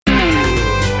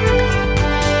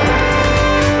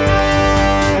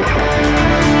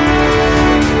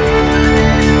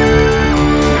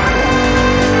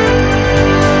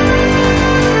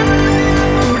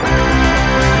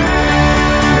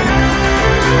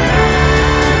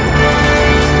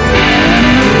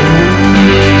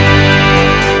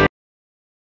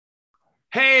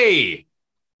Hey,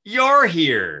 you're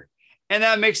here. And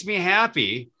that makes me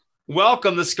happy.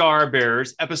 Welcome to Scar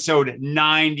Bears, episode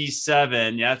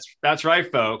 97. That's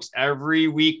right, folks. Every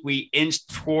week we inch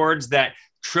towards that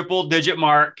triple digit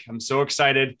mark. I'm so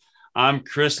excited. I'm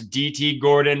Chris DT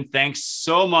Gordon. Thanks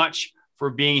so much for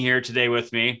being here today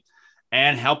with me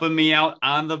and helping me out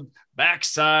on the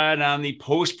backside, on the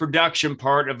post-production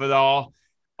part of it all,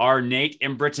 are Nate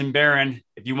and Britton Barron.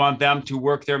 If you want them to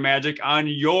work their magic on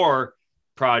your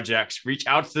projects, reach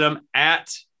out to them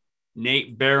at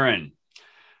Nate Barron.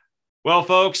 Well,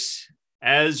 folks,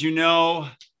 as you know,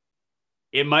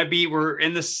 we're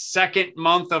in the second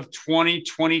month of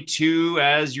 2022.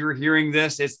 As you're hearing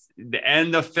this, it's the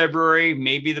end of February,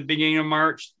 maybe the beginning of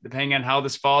March, depending on how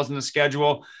this falls in the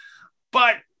schedule.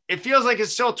 But it feels like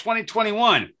it's still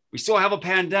 2021. We still have a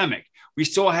pandemic. We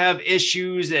still have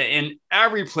issues in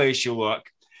every place you look,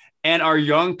 and our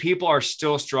young people are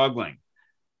still struggling.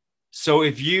 So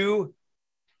if you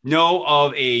know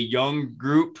of a young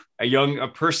group, a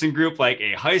person group like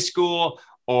a high school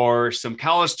or some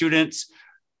college students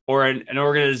or an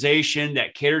organization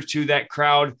that caters to that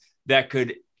crowd that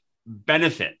could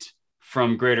benefit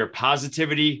from greater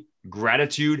positivity,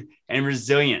 gratitude, and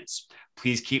resilience,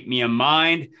 please keep me in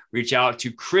mind. Reach out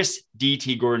to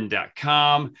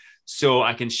chrisdtgordon.com so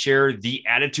I can share the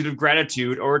attitude of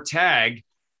gratitude or tag,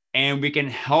 and we can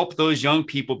help those young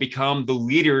people become the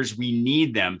leaders we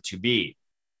need them to be.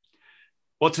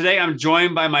 Well, today I'm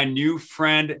joined by my new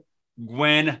friend,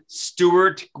 Gwen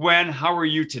Stewart. Gwen, how are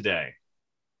you today?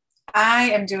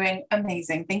 I am doing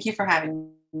amazing. Thank you for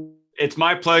having me. It's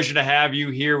my pleasure to have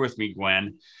you here with me,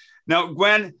 Gwen. Now,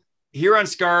 Gwen, here on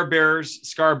Scar Bearers,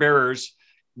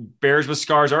 bears with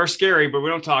scars are scary, but we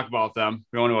don't talk about them.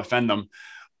 We don't want to offend them.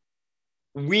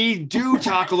 We do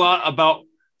talk a lot about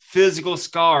physical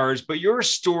scars, but your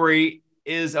story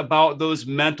is about those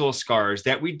mental scars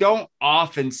that we don't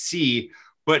often see,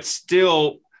 but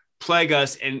still plague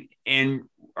us and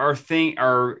our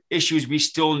issues we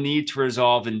still need to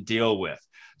resolve and deal with.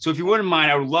 So if you wouldn't mind,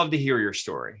 I would love to hear your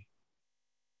story.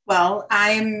 Well,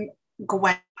 I'm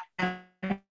Gwen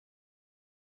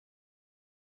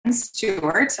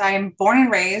Stewart. I am born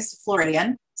and raised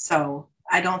Floridian. So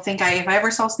I don't think if I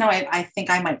ever saw snow, I think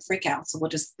I might freak out. So we'll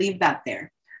just leave that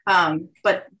there.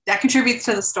 But that contributes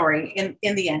to the story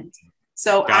in the end.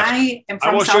 So gotcha. I am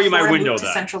from South Florida, my window, moved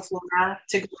to Central Florida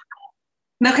to.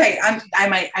 Okay, I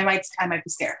might be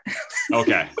scared.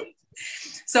 Okay.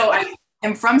 So I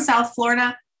am from South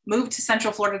Florida, moved to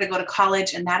Central Florida to go to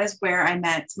college, and that is where I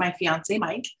met my fiance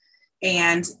Mike,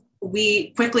 and we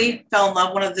quickly fell in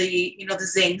love. One of the the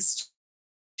zings,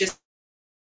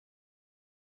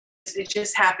 it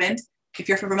just happened. If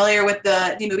you're familiar with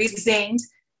the movies Zinged,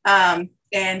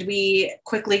 and we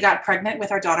quickly got pregnant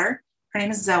with our daughter. Her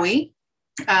name is Zoe.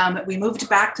 We moved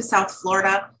back to South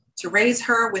Florida to raise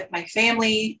her with my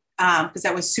family because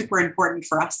that was super important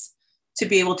for us to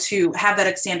be able to have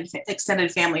that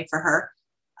extended family for her.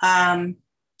 And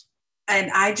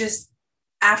I just,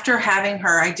 after having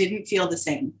her, I didn't feel the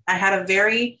same. I had a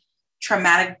very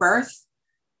traumatic birth.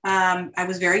 I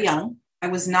was very young. I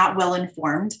was not well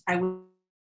informed. I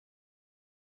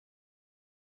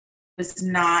was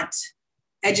not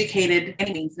educated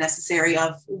any means necessary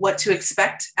of what to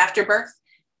expect after birth,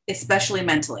 especially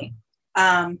mentally.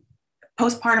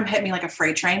 Postpartum hit me like a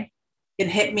freight train. It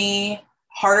hit me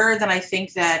harder than I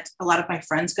think that a lot of my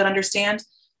friends could understand.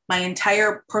 My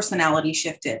entire personality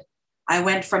shifted. I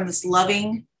went from this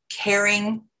loving,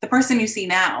 caring, the person you see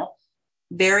now,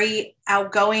 very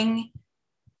outgoing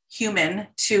human,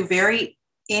 to very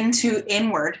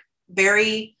inward,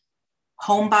 very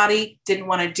homebody, didn't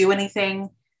want to do anything.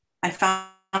 I found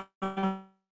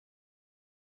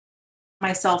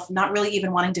myself not really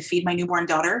even wanting to feed my newborn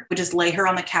daughter, would just lay her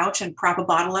on the couch and prop a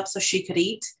bottle up so she could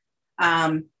eat.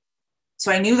 So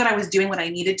I knew that I was doing what I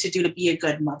needed to do to be a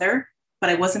good mother, but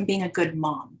I wasn't being a good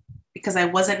mom because I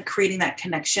wasn't creating that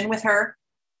connection with her.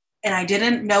 And I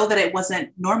didn't know that it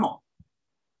wasn't normal.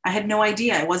 I had no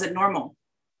idea it wasn't normal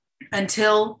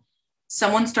until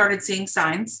someone started seeing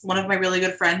signs. One of my really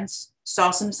good friends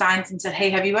saw some signs and said, "Hey,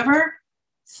 have you ever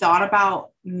thought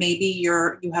about maybe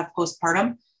you have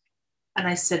postpartum?" And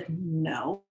I said,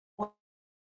 "No,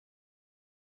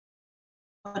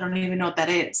 I don't even know what that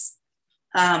is."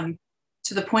 To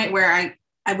the point where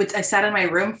I sat in my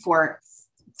room for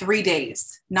 3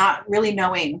 days, not really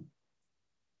knowing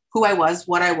who I was,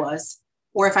 what I was,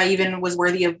 or if I even was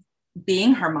worthy of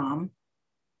being her mom.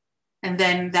 And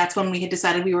then that's when we had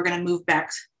decided we were going to move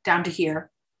back down to here,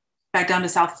 back down to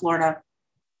South Florida.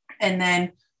 And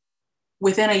then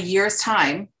within a year's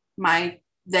time, my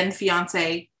then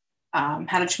fiance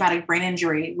had a traumatic brain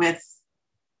injury with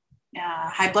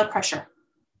high blood pressure.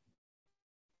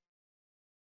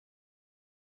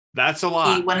 That's a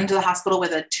lot. He went into the hospital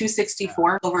with a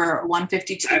 264 over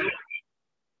 152.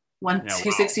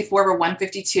 264 over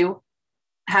 152.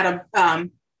 Had a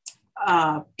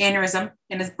aneurysm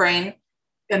in his brain.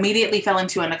 Immediately fell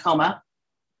into a coma.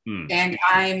 And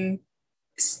I'm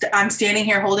standing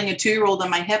here holding a 2-year-old on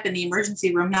my hip in the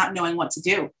emergency room, not knowing what to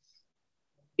do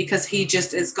because he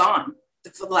just is gone.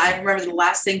 I remember the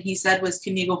last thing he said was,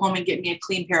 "Can you go home and get me a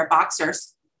clean pair of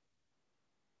boxers?"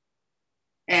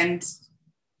 And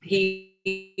he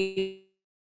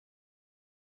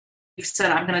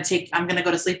said, I'm going to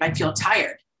go to sleep. I feel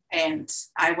tired. And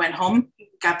I went home,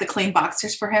 got the clean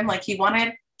boxers for him like he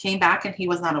wanted, came back, and he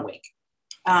was not awake.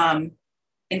 And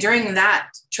during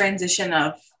that transition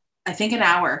of, I think, an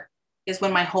hour is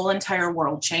when my whole entire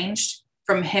world changed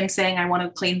from him saying, "I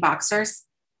wanted clean boxers."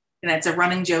 And it's a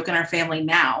running joke in our family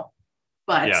now,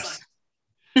 but yes,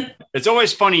 it's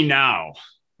always funny now.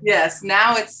 Yes.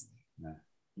 Now it's,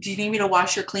 "Do you need me to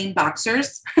wash your clean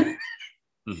boxers?"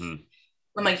 Mm-hmm.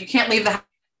 I'm like, "You can't leave the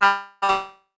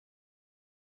house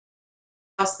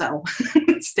though.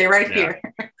 Stay right here."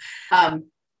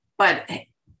 But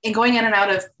in going in and out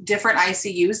of different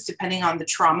ICUs, depending on the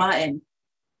trauma, and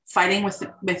fighting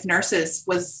with nurses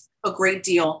was a great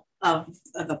deal of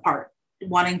the part,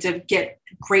 wanting to get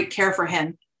great care for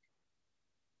him.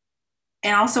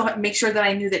 And also make sure that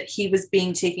I knew that he was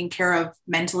being taken care of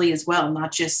mentally as well,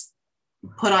 not just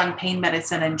put on pain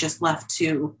medicine and just left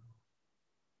to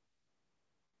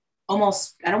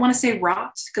almost, I don't want to say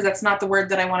rot, because that's not the word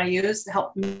that I want to use.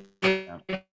 Help me.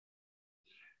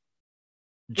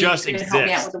 Just exist. Help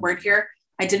me out with the word here.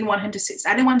 I didn't want him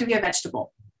to be a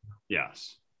vegetable.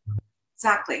 Yes.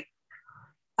 Exactly.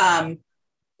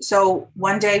 So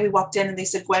one day we walked in and they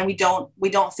said, "Gwen, we don't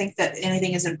think that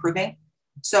anything is improving.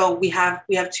 So we have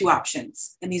 2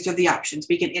 options. And these are the options.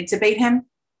 We can intubate him,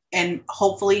 and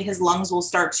hopefully his lungs will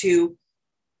start to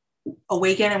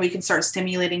awaken and we can start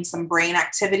stimulating some brain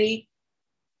activity.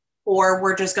 Or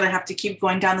we're just going to have to keep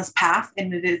going down this path,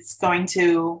 and it's going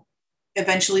to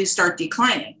eventually start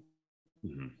declining."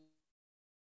 Mm-hmm.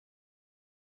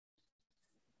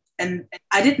 And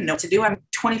I didn't know what to do. I'm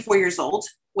 24 years old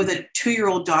with a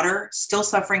 2-year-old daughter, still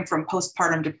suffering from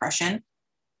postpartum depression.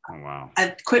 Oh, wow.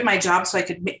 I quit my job so I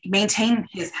could maintain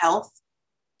his health.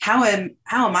 How am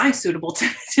I suitable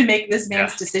to make this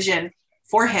man's decision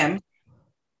for him?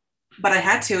 But I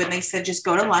had to, and they said, "Just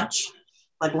go to lunch."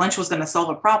 Like lunch was going to solve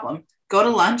a problem. Go to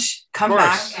lunch, come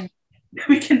back, and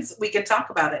we can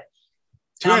talk about it.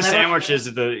 Tuna sandwich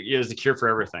is the cure for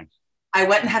everything. I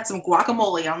went and had some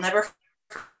guacamole. I'll never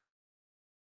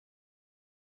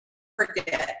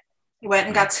forget. I went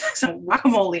and got some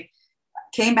guacamole,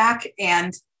 came back,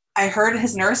 and I heard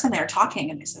his nurse in there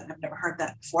talking, and I said, "I've never heard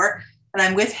that before." And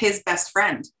I'm with his best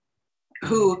friend,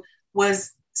 who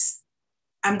was,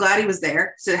 I'm glad he was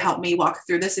there to help me walk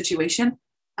through this situation.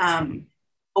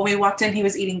 When we walked in, he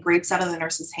was eating grapes out of the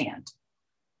nurse's hand.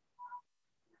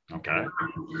 Okay.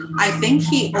 I think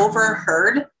he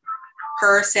overheard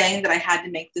her saying that I had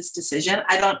to make this decision.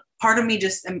 Part of me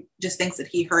just thinks that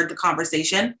he heard the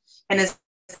conversation, and his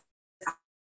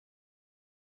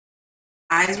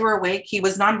eyes were awake. He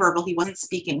was nonverbal. He wasn't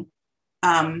speaking,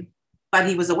 but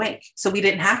he was awake. So we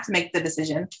didn't have to make the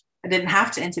decision. I didn't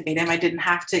have to intubate him. I didn't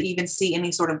have to even see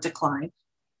any sort of decline.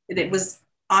 It was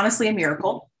honestly a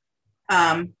miracle.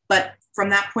 But from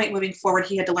that point moving forward,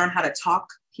 he had to learn how to talk.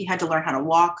 He had to learn how to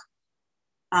walk.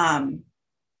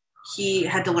 He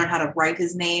had to learn how to write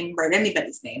his name, write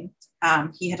anybody's name.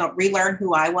 He had to relearn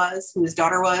who I was, who his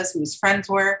daughter was, who his friends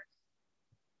were.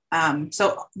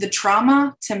 So the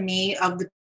trauma to me of the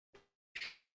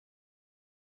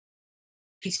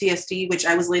PTSD, which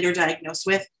I was later diagnosed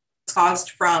with,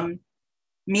 caused from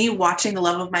me watching the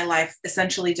love of my life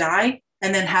essentially die,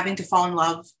 and then having to fall in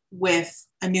love with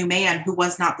a new man who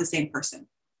was not the same person.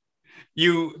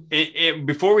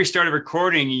 Before we started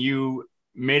recording, you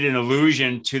made an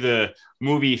allusion to the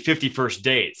movie 50 First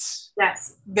Dates.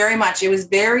 Yes, very much. It was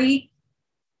very,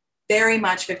 very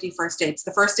much 50 First Dates.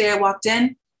 The first day I walked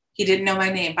in, he didn't know my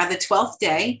name. By the 12th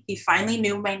day, he finally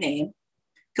knew my name,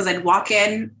 because I'd walk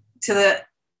in to the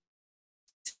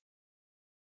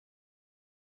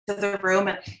room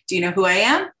and, "Do you know who I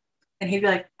am?" And he'd be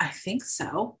like, "I think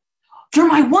so." "You're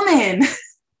my woman."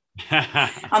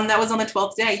 That was on the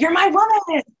 12th day. "You're my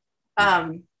woman."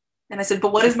 And I said,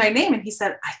 "But what is my name?" And he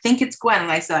said, "I think it's Gwen."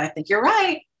 And I said, "I think you're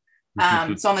right."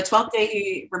 So on the 12th day,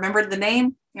 he remembered the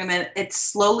name, and then it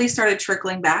slowly started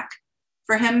trickling back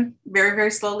for him, very,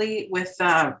 very slowly, with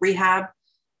rehab.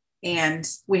 And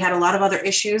we had a lot of other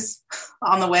issues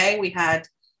on the way. We had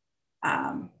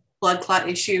blood clot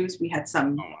issues. We had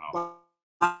some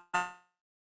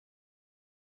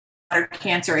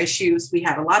cancer issues. We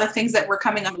had a lot of things that were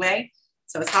coming our way.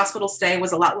 So his hospital stay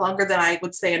was a lot longer than I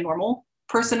would say a normal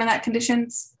person in that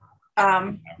conditions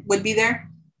would be there.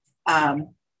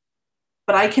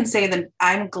 But I can say that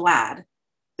I'm glad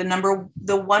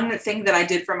the one thing that I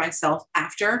did for myself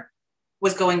after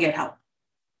was go and get help.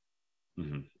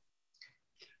 Mm-hmm.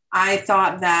 I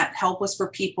thought that help was for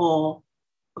people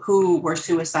who were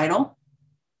suicidal,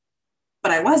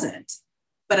 but I wasn't.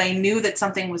 But I knew that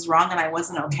something was wrong and I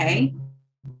wasn't okay.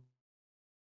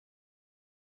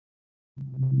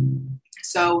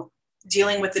 So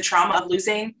dealing with the trauma of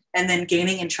losing and then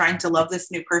gaining and trying to love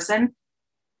this new person,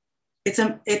 it's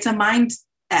a mind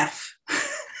F.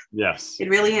 Yes. It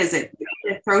really is. It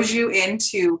throws you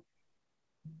into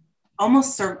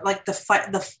almost like the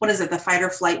fight or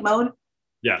flight mode.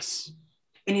 Yes.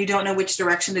 And you don't know which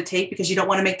direction to take because you don't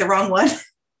want to make the wrong one.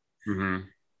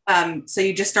 Mm-hmm. So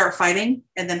you just start fighting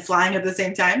and then flying at the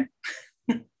same time.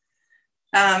 But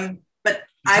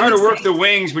it's hard to work the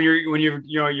wings when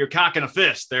you're cocking a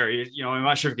fist there. I'm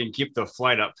not sure if you can keep the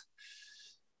flight up.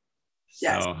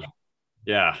 Yes. So,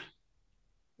 yeah.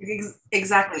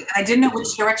 Exactly. I didn't know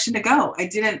which direction to go.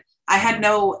 I had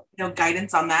no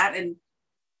guidance on that. And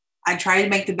I tried to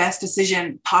make the best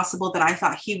decision possible that I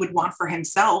thought he would want for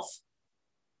himself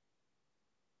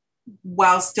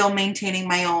while still maintaining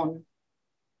my own,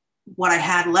 what I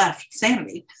had left,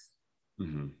 sanity.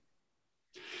 Mm-hmm.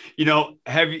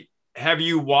 Have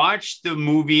you watched the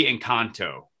movie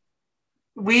Encanto?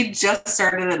 We just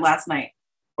started it last night.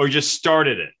 Oh, you just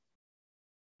started it.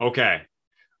 Okay.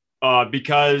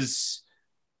 Because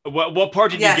what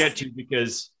part did you get to?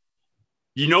 Because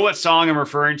you know what song I'm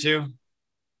referring to?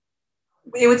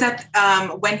 It was at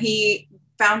when he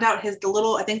found out the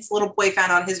little boy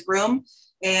found out his room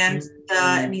and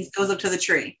he goes up to the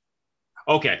tree.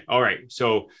 Okay. All right.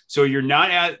 So you're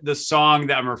not at the song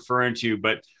that I'm referring to,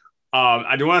 but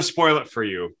I don't want to spoil it for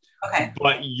you. Okay.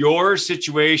 But your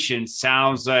situation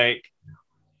sounds like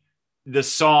the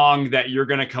song that you're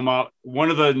going to come up,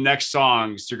 one of the next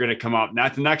songs you're going to come up,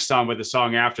 not the next song, but the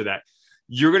song after that.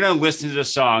 You're going to listen to the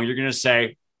song. You're going to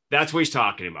say, that's what he's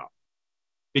talking about.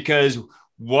 Because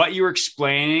what you're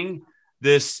explaining,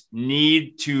 this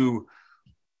need to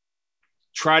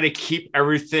try to keep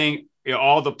everything,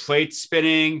 all the plates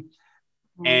spinning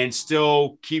and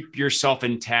still keep yourself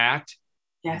intact.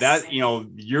 Yes. That,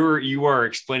 you are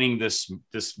explaining this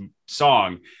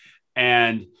song.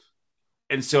 And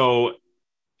so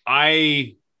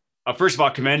I, first of all,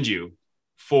 commend you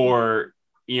for,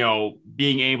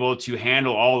 being able to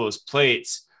handle all those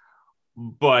plates.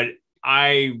 But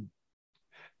it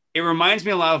reminds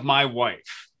me a lot of my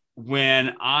wife.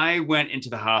 When I went into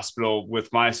the hospital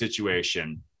with my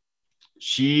situation,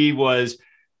 she was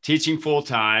teaching full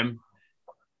time,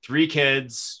 3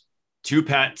 kids, 2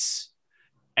 pets,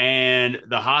 and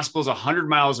the hospital's 100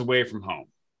 miles away from home.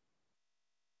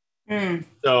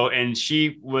 So, and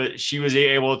she was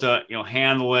able to,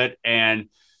 handle it.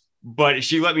 But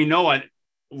she let me know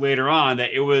later on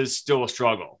that it was still a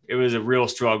struggle. It was a real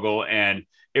struggle. And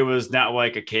it was not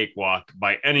like a cakewalk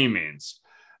by any means.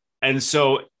 And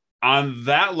so on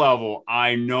that level,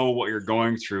 I know what you're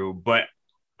going through, but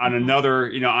on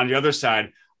another, on the other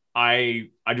side, I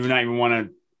do not even want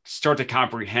to start to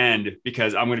comprehend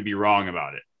because I'm going to be wrong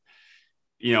about it,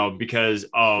 because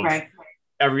of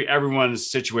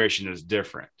everyone's situation is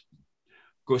different.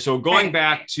 So going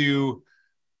back to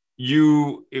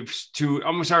you,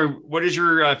 I'm sorry, what is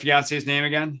your fiance's name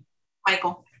again?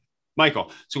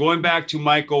 Michael. So going back to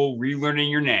Michael,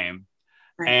 relearning your name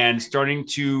and starting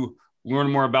to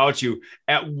learn more about you.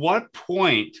 At what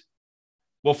point,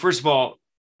 well, first of all,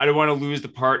 I don't want to lose the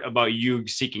part about you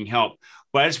seeking help,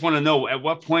 but I just want to know, at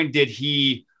what point did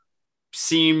he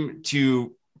seem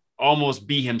to almost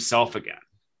be himself again?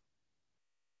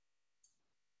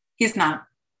 He's not.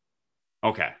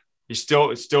 Okay. He's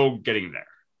still getting there.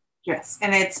 Yes.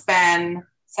 And it's been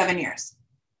 7 years.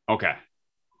 Okay.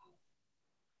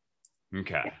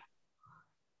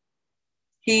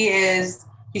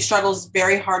 He struggles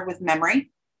very hard with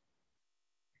memory.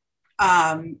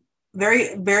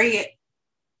 Very, very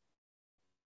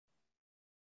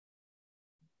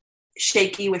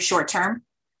shaky with short term.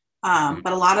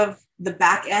 But a lot of the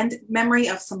back end memory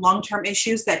of some long-term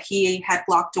issues that he had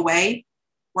locked away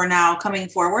were now coming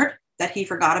forward, that he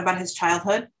forgot about his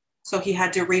childhood. So he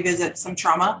had to revisit some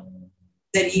trauma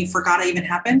that he forgot even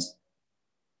happened.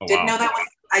 Oh, wow.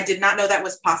 I did not know that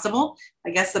was possible.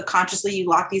 I guess subconsciously you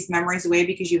lock these memories away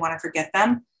because you want to forget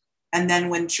them. And then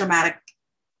when traumatic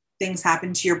things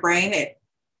happen to your brain, it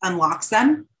unlocks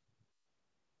them.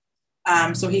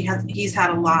 So he's had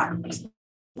a lot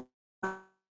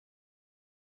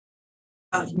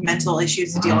of mental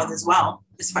issues to deal with as well,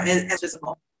 as far as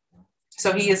physical.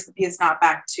 So he is not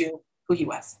back to who he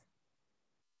was.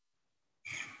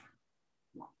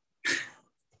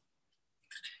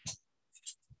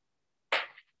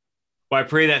 Well, I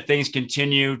pray that things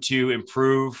continue to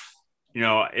improve. You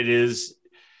know, it is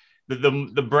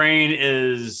the brain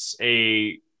is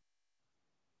a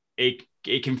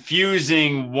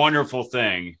confusing, wonderful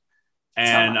thing.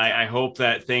 And I hope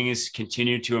that things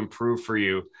continue to improve for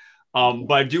you.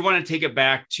 But I do want to take it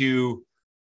back to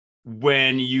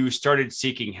when you started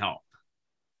seeking help.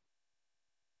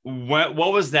 What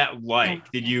was that like?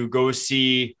 Did you go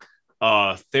see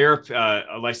a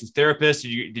licensed therapist?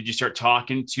 Did you start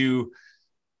talking to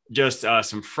just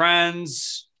some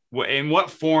friends? In what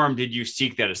form did you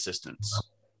seek that assistance?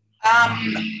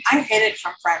 I hid it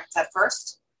from friends at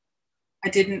first.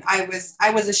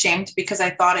 I was ashamed because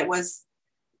I thought it was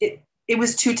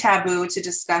too taboo to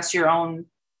discuss your own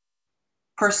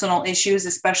personal issues,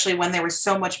 especially when there was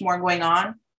so much more going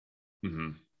on. Mm-hmm.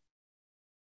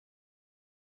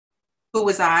 Who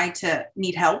was I to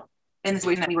need help in the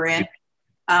situation that we were in?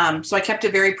 So I kept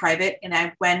it very private, and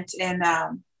I went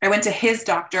to his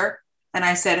doctor, and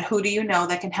I said, "Who do you know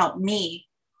that can help me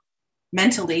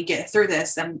mentally get through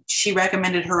this?" And she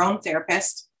recommended her own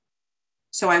therapist.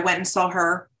 So I went and saw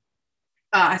her.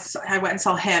 I went and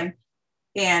saw him,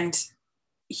 and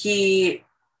he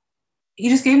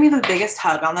just gave me the biggest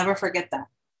hug. I'll never forget that.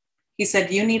 He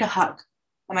said, "You need a hug."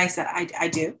 And I said, I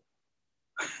do.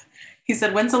 He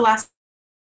said, "When's the last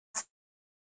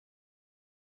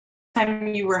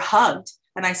time you were hugged?"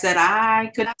 And I said,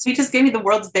 I could. So he just gave me the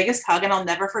world's biggest hug, and I'll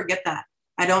never forget that.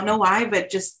 I don't know why, but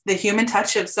just the human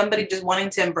touch of somebody just wanting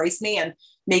to embrace me and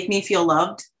make me feel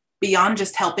loved beyond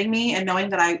just helping me and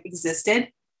knowing that I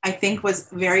existed, I think was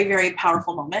a very, very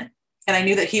powerful moment. And I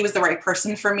knew that he was the right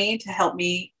person for me to help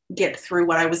me get through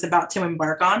what I was about to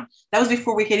embark on. That was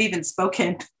before we had even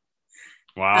spoken.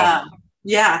 Wow.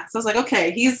 Yeah. So I was like,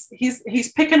 okay, he's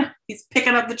picking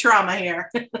up the trauma here.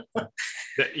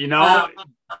 You know,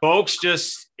 folks,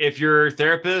 just if your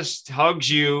therapist hugs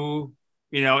you,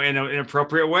 you know, in an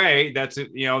appropriate way, that's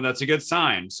a good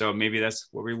sign. So maybe that's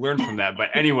what we learned from that. But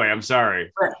anyway, I'm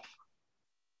sorry.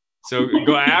 So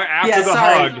go after the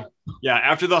hug. Yeah.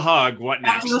 After the hug, what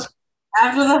next?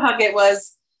 After the hug, it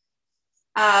was,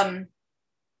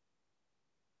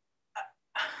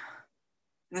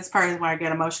 this part is where I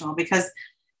get emotional, because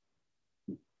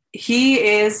he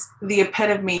is the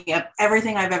epitome of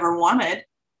everything I've ever wanted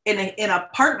in a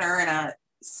partner,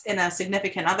 in a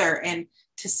significant other, and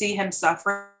to see him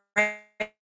suffering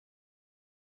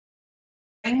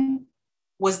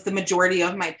was the majority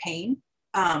of my pain,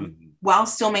 while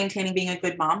still maintaining being a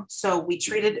good mom. So we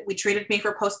treated me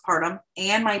for postpartum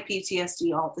and my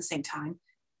PTSD all at the same time.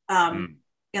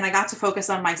 And I got to focus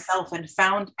on myself and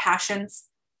found passions.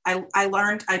 I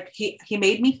learned, he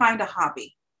made me find a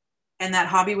hobby, and that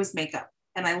hobby was makeup.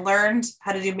 And I learned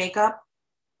how to do makeup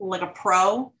like a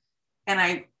pro.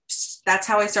 And that's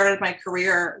how I started my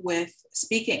career with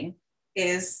speaking,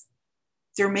 is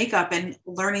through makeup and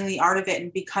learning the art of it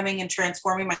and becoming and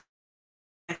transforming myself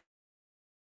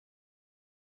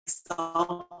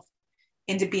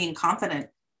into being confident.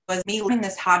 It was me learning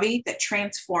this hobby that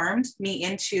transformed me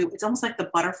into, it's almost like the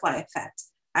butterfly effect.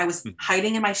 I was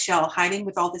hiding in my shell, hiding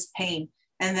with all this pain,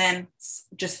 and then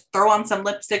just throw on some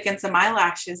lipstick and some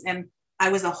eyelashes, and I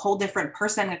was a whole different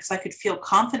person because I could feel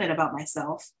confident about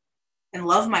myself and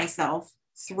love myself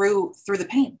through the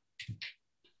pain.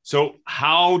 So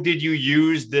how did you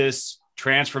use this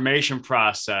transformation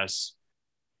process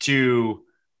to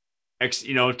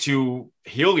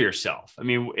heal yourself? I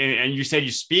mean, and you said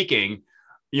you're speaking,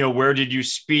 where did you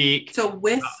speak? So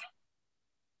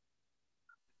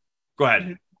go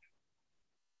ahead.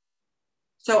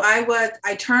 So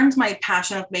I turned my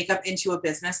passion of makeup into a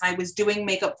business. I was doing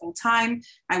makeup full time.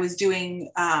 I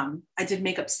did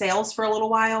makeup sales for a little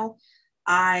while.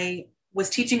 I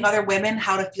was teaching other women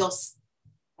how to feel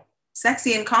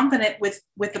sexy and confident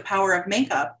with the power of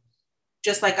makeup,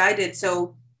 just like I did.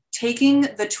 So taking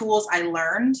the tools I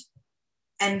learned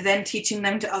and then teaching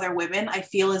them to other women, I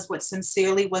feel is what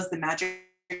sincerely was the magic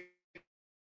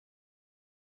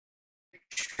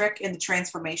trick in the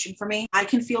transformation for me. I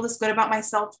can feel this good about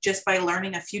myself just by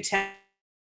learning a few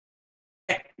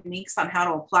techniques on how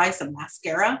to apply some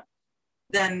mascara.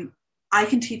 Then I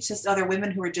can teach this to other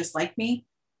women who are just like me.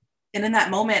 And in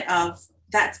that moment of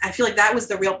that, I feel like that was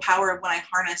the real power of when I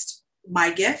harnessed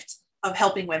my gift of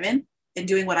helping women and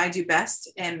doing what I do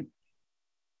best, and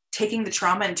taking the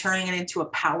trauma and turning it into a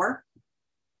power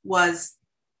was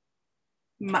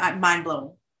mind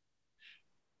blowing.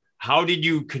 How did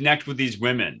you connect with these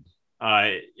women?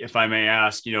 If I may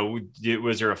ask,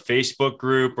 was there a Facebook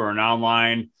group or an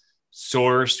online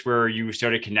source where you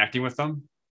started connecting with them?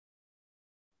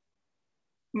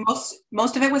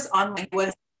 Most of it was online.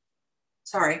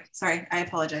 Sorry, I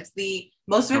apologize.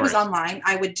 Most of it was online.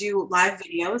 I would do live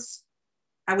videos.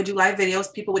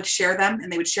 People would share them,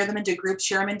 and they would share them into groups,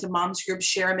 share them into moms groups,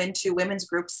 share them into women's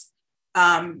groups,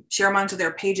 share them onto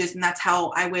their pages. And that's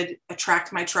how I would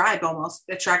attract my tribe, almost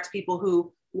attract people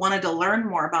who wanted to learn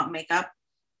more about makeup.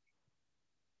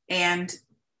 And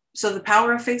so the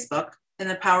power of Facebook and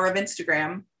the power of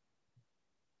Instagram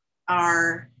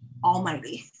are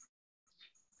almighty.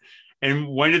 And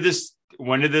when did this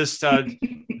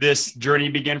this journey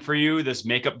begin for you, this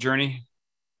makeup journey?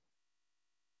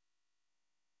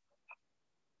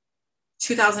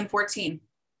 2014.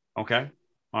 Okay.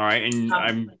 All right. And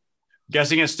I'm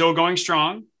guessing it's still going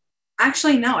strong.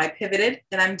 Actually, no, I pivoted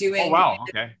and I'm doing. Oh, wow.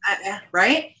 Okay.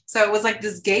 Right. So it was like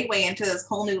this gateway into this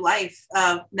whole new life.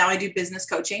 Now I do business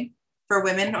coaching for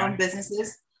women-owned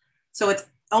businesses. So it's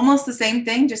almost the same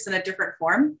thing, just in a different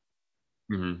form.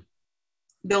 Mm-hmm.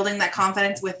 Building that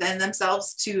confidence within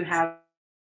themselves to have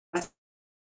a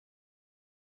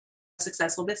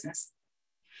successful business.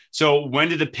 So when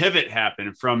did the pivot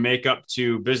happen from makeup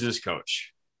to business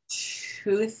coach?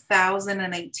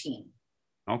 2018.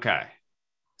 Okay.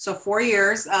 So 4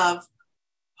 years of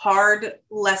hard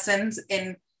lessons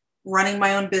in running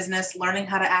my own business, learning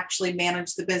how to actually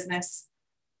manage the business,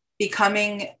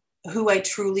 becoming who I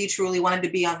truly, truly wanted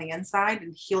to be on the inside,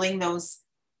 and healing those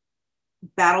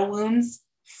battle wounds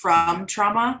from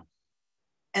trauma.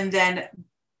 And then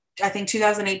I think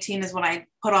 2018 is when I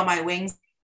put on my wings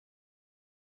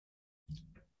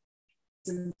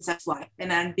and set fly,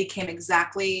 and then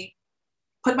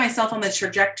put myself on the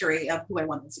trajectory of who I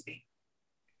wanted to be.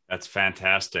 That's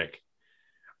fantastic.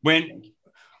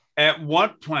 At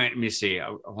what point, let me see,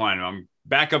 I'm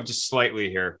back up just slightly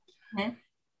here. Mm-hmm.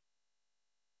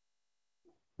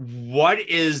 What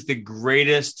is the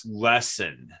greatest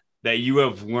lesson that you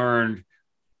have learned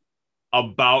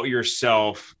about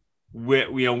yourself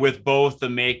with both the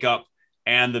makeup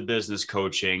and the business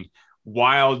coaching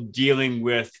while dealing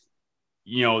with,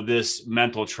 this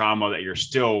mental trauma that you're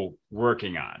still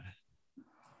working on?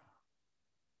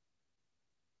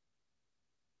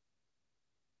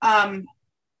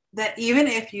 That even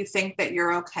if you think that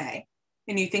you're okay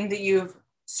and you think that you've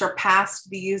surpassed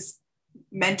these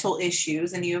mental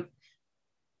issues and you've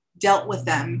dealt with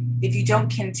them, if you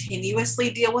don't continuously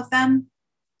deal with them,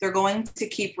 they're going to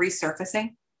keep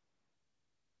resurfacing,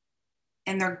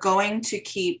 and they're going to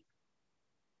keep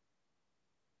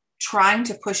trying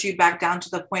to push you back down to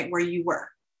the point where you were.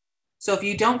 So if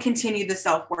you don't continue the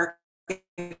self-work,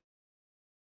 if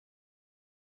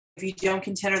you don't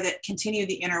continue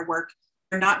the inner work,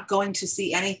 you're not going to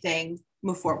see anything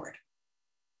move forward.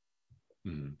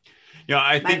 Mm-hmm.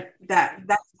 I think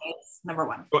that's number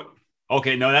one.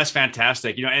 Okay, no, that's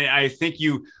fantastic. And I think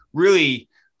you really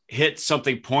hit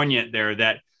something poignant there,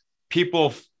 that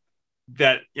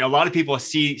a lot of people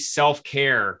see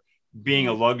self-care being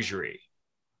a luxury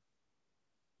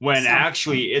when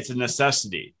actually it's a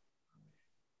necessity.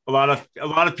 A lot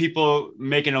of people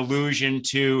make an allusion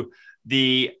to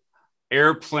the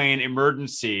airplane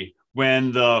emergency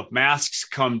when the masks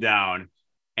come down,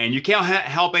 and you can't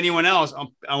help anyone else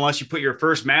unless you put your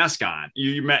first mask on.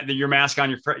 Your mask on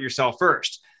yourself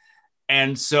first.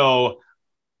 And so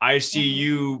I see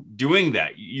you doing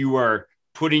that. You are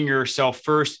putting yourself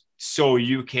first so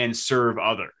you can serve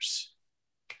others.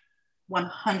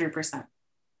 100%.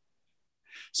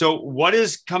 So what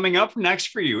is coming up next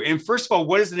for you? And first of all,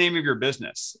 what is the name of your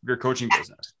business, your coaching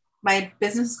business? My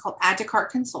business is called Add to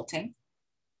Cart Consulting,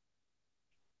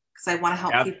 because I want to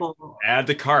help people. Add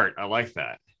to cart. I like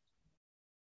that.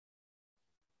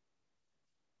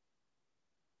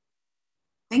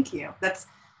 Thank you. That's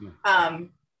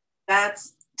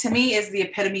to me is the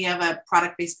epitome of a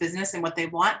product-based business, and what they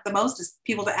want the most is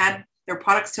people to add their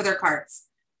products to their carts.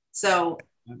 So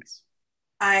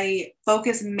I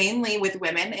focus mainly with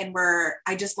women, and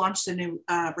I just launched a new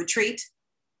retreat,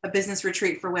 a business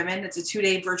retreat for women. It's a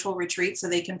 2-day virtual retreat, so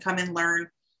they can come and learn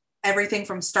everything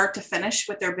from start to finish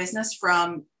with their business,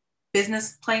 from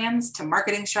business plans to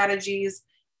marketing strategies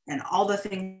and all the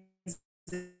things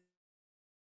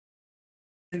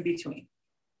in between.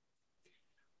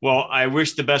 Well, I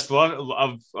wish the best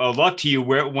of luck to you.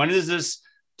 When is this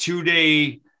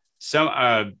 2-day?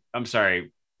 I'm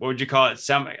sorry. What would you call it?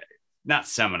 Not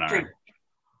seminar.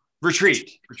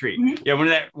 Retreat. Mm-hmm.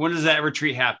 Yeah. When does that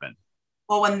retreat happen?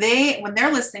 Well, when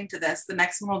they're listening to this, the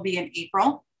next one will be in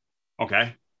April.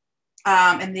 Okay.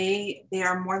 And they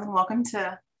are more than welcome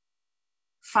to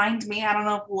find me. I don't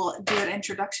know if we'll do an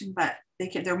introduction, but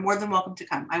they're more than welcome to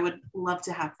come. I would love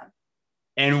to have them.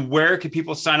 And where can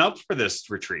people sign up for this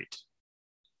retreat?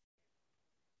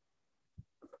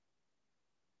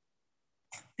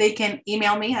 They can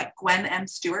email me at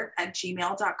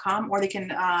gwenmstewart@gmail.com, or they can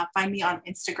find me on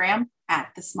Instagram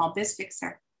at The Small Biz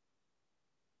Fixer.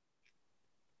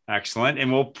 Excellent.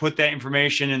 And we'll put that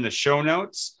information in the show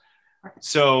notes.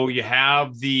 So you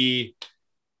have the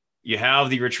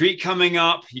retreat coming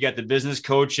up, you got the business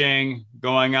coaching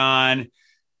going on,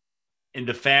 and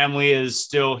the family is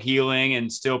still healing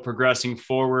and still progressing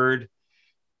forward.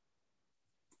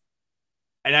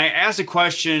 And I asked a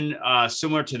question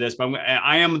similar to this, but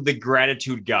I am the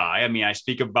gratitude guy. I mean, I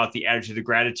speak about the attitude of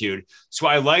gratitude. So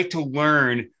I like to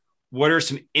learn what are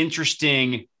some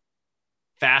interesting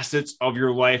facets of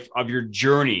your life, of your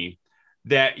journey,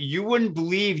 that you wouldn't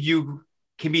believe you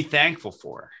can be thankful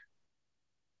for.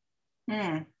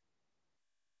 Now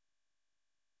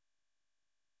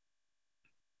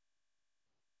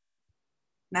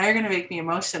you're going to make me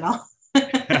emotional.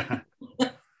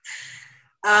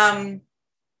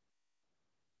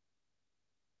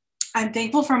 I'm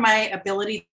thankful for my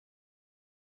ability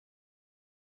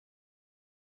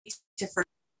to forgive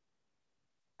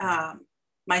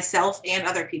myself and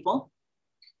other people.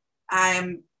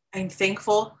 I'm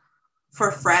thankful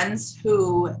for friends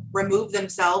who remove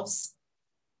themselves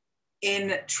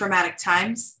in traumatic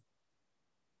times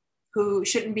who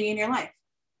shouldn't be in your life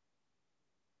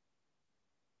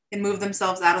and move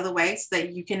themselves out of the way so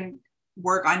that you can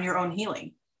work on your own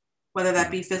healing, whether that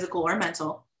be physical or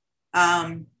mental.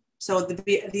 So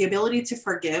the ability to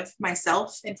forgive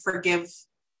myself and forgive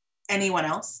anyone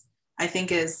else, I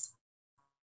think I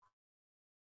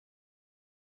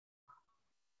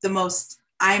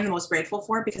am the most grateful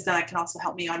for, because that can also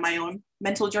help me on my own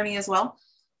mental journey as well.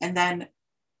 And then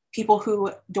people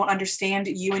who don't understand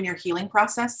you and your healing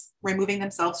process, removing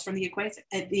themselves from the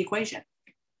equation.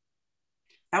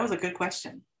 That was a good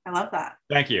question. I love that.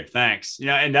 Thank you. Thanks.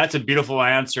 And that's a beautiful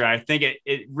answer. I think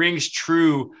it rings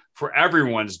true for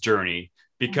everyone's journey,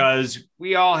 because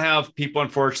we all have people,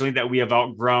 unfortunately, that we have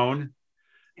outgrown.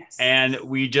 Yes. And I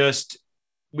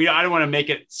don't want to make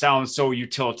it sound so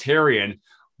utilitarian,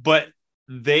 but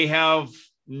they have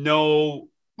no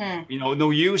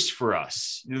use for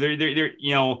us. They're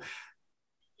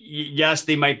yes,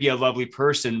 they might be a lovely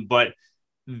person, but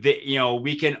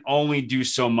we can only do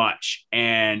so much,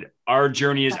 and our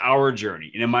journey is our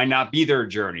journey, and it might not be their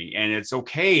journey. And it's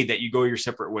okay that you go your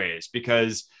separate ways,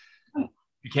 because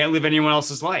you can't live anyone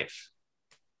else's life.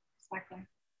 Exactly.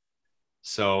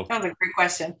 So that was a great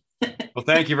question. Well,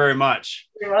 thank you very much.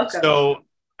 You're welcome. So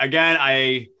again,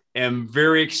 I am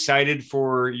very excited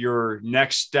for your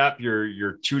next step,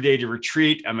 your 2-day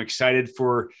retreat. I'm excited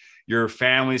for your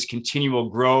family's continual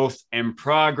growth and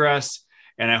progress.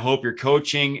 And I hope your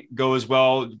coaching goes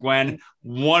well. Gwen,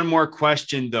 one more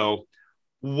question though.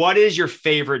 What is your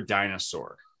favorite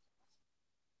dinosaur?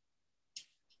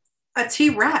 A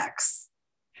T-Rex.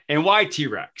 And why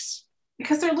T-Rex?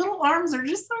 Because their little arms are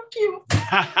just so cute.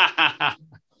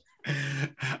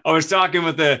 I was talking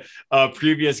with a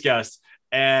previous guest,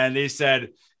 and they said,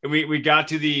 we reached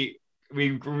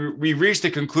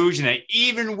the conclusion that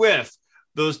even with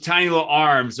those tiny little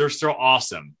arms, they're still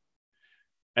awesome.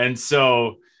 And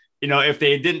so, if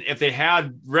they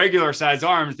had regular size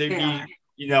arms, they wouldn't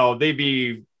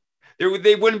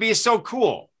be so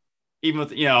cool. Even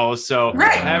with, so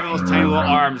right. Having those tiny little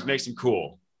arms makes them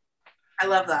cool. I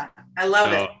love that. I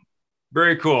love it.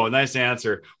 Very cool. Nice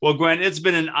answer. Well, Gwen, it's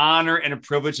been an honor and a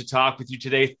privilege to talk with you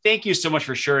today. Thank you so much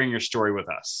for sharing your story with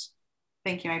us.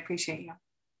 Thank you. I appreciate you.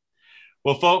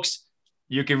 Well, folks,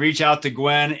 you can reach out to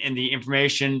Gwen in the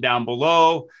information down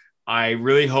below. I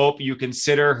really hope you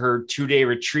consider her 2-day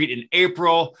retreat in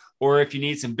April, or if you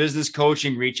need some business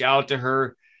coaching, reach out to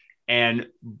her and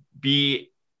be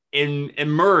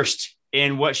immersed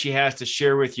in what she has to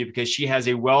share with you, because she has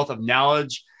a wealth of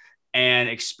knowledge and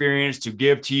experience to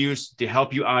give to you to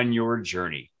help you on your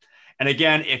journey. And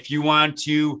again, if you want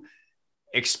to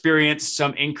experience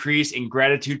some increase in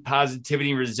gratitude,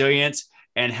 positivity, and resilience,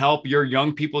 and help your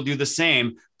young people do the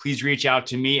same, please reach out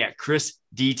to me at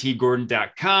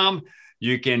chrisdtgordon.com.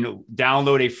 You can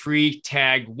download a free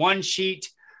Tag 1 sheet.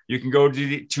 You can go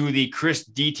to the Chris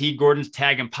DT Gordon's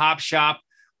Tag and Pop shop,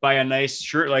 buy a nice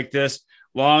shirt like this,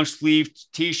 long sleeve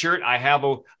t-shirt. I have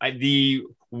the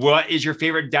What is Your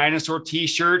Favorite Dinosaur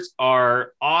t-shirts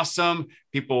are awesome.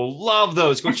 People love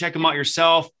those. Go check them out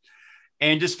yourself.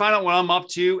 And just find out what I'm up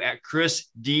to at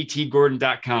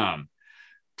chrisdtgordon.com.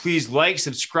 Please like,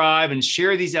 subscribe, and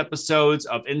share these episodes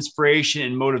of inspiration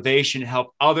and motivation to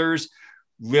help others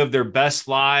live their best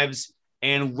lives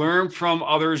and learn from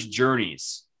others'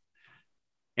 journeys.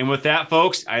 And with that,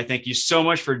 folks, I thank you so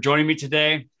much for joining me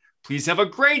today. Please have a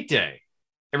great day.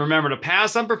 And remember to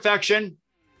pass on perfection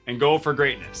and go for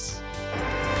greatness.